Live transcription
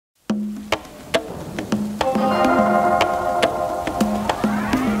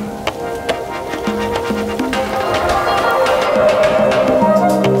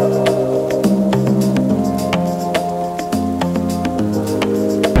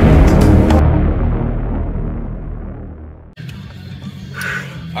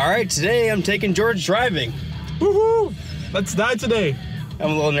Alright, today I'm taking George driving. Woohoo! Let's die today. I'm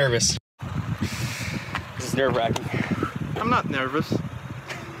a little nervous. This is nerve-wracking. I'm not nervous.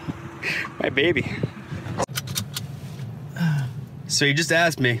 My baby. So you just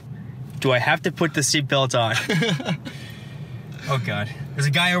asked me, do I have to put the seatbelt on? Oh God. There's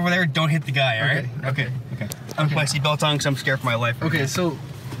a guy over there, don't hit the guy, alright? Okay. I'm gonna put my seatbelt on because I'm scared for my life. Okay, so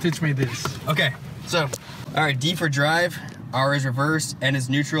teach me this. Okay, so, alright, D for drive, R is reverse, N is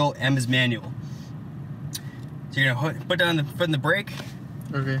neutral, M is manual. So you're gonna put down the foot in the brake.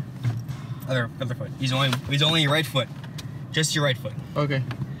 Okay. Other foot. He's only your right foot. Just your right foot. Okay.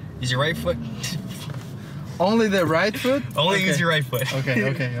 Use your right foot. Only the right foot? Only use your right foot. Okay.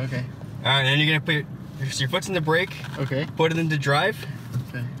 Alright, then you're gonna put your foot's in the brake. Okay. Put it into drive.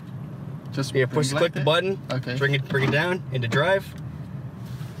 Okay. Just click the button. Okay. Bring it down into drive.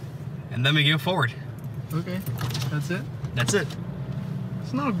 And then we go forward. Okay. That's it? That's it.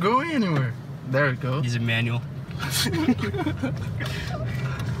 It's not going anywhere. There it goes. Use a manual. Oh,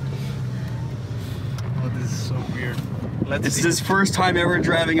 this is so weird. This is his first time ever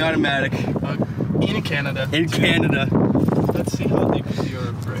driving automatic. In Canada. In Canada. Let's see how deep is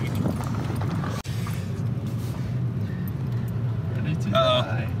your brake. Ready to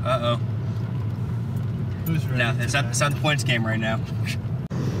die. Uh-oh. Who's ready? No, it's not the points game right now.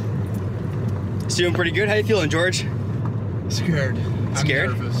 It's doing pretty good. How you feeling, George? Scared. Scared?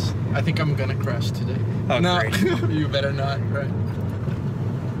 I'm nervous. I think I'm gonna crash today. Oh, no, great. You better not, right?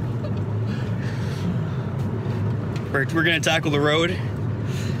 We're gonna tackle the road.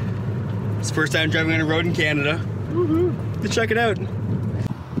 It's the first time driving on a road in Canada. Woohoo! Let's check it out.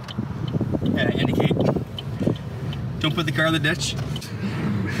 Yeah, indicate. Don't put the car in the ditch.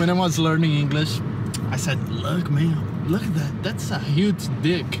 When I was learning English, I said, look man, look at that. That's a huge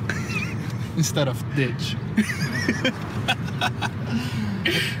dick. Instead of ditch.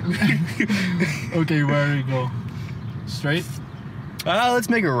 Okay, where do you go? Straight? Let's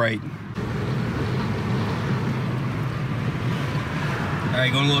make it right.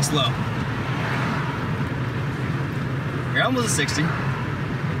 Alright, going a little slow. You're almost at 60.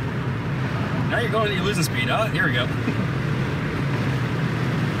 Now you're losing speed. Oh, here we go.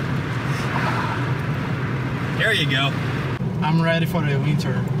 There you go. I'm ready for the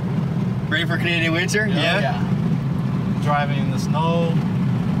winter. Ready for Canadian winter? Yeah? Driving in the snow.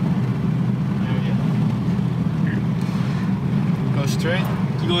 There we go. Go straight?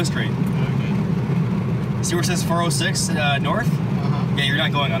 Keep going straight. Okay. See where it says 406 north? Yeah, you're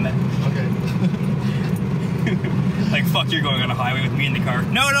not going on that. Okay. Like, fuck, you're going on a highway with me in the car.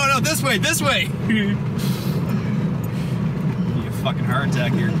 No, this way, this way! You a fucking heart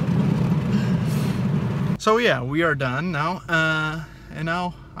attack here. So yeah, we are done now. And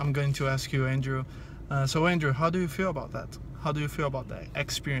now I'm going to ask you, Andrew. So Andrew, how do you feel about that? How do you feel about that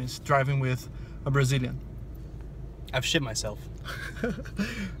experience driving with a Brazilian? I've shit myself.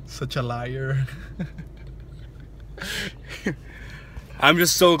 Such a liar. I'm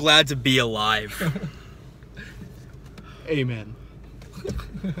just so glad to be alive. Amen.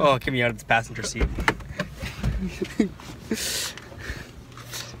 Oh, get me out of the passenger seat.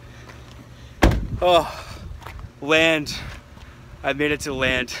 Oh, land. I made it to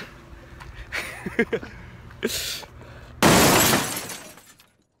land.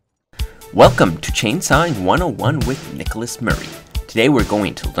 Welcome to Chainsawing 101 with Nicholas Murray. Today we're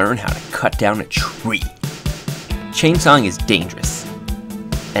going to learn how to cut down a tree. Chainsawing is dangerous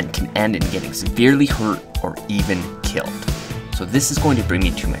and can end in getting severely hurt or even killed. So this is going to bring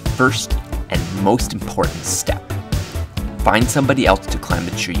me to my first and most important step. Find somebody else to climb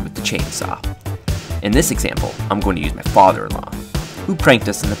the tree with the chainsaw. In this example, I'm going to use my father-in-law, who pranked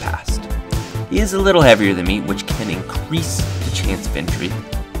us in the past. He is a little heavier than me, which can increase the chance of injury,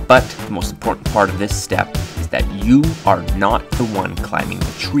 but the most important part of this step is that you are not the one climbing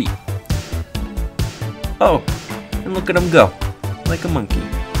the tree. Oh, and look at him go, like a monkey.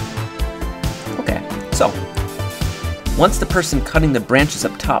 Okay, so, once the person cutting the branches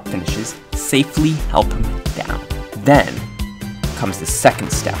up top finishes, safely help him down. Then comes the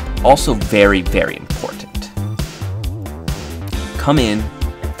second step, also very, very important. Come in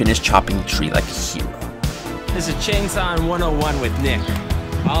and finish chopping the tree like a hero. This is Chainsawing 101 with Nick.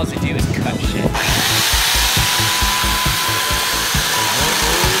 All I do is cut shit.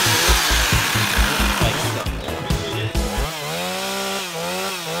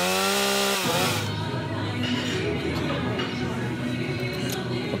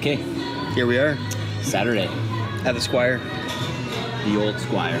 Okay, Here we are, Saturday. at the Squire, The old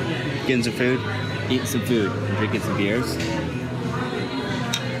Squire. getting some food. Eating some food, drinking some beers.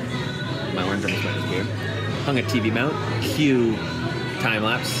 My orange almost went his beer. Hung a TV mount. Cue time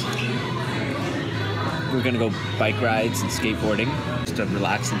lapse. We're gonna go bike rides and skateboarding. Just a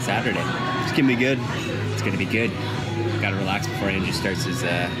relaxing Saturday. It's gonna be good. It's gonna be good. Gotta relax before Andrew starts his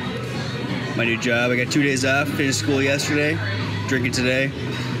My new job. I got 2 days off. Finished school yesterday. Drinking today.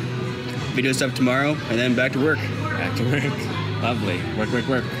 Be doing stuff tomorrow, and then back to work. back to work. Lovely. Work, work,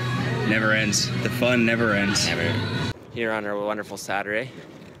 work. Never ends. The fun never ends. Never. Here on our wonderful Saturday,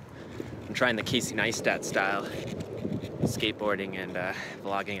 I'm trying the Casey Neistat style, skateboarding and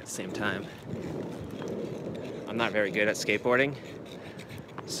vlogging at the same time. I'm not very good at skateboarding,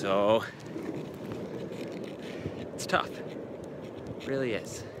 so it's tough. It really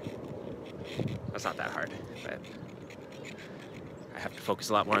is. It's not that hard, but I have to focus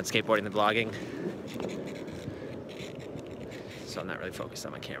a lot more on skateboarding than vlogging. So I'm not really focused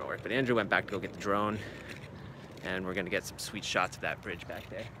on my camera work. But Andrew went back to go get the drone, and we're gonna get some sweet shots of that bridge back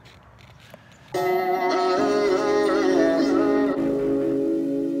there.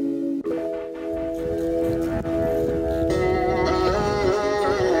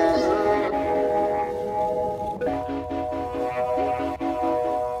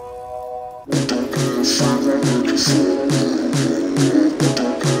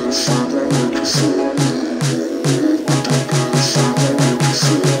 Follow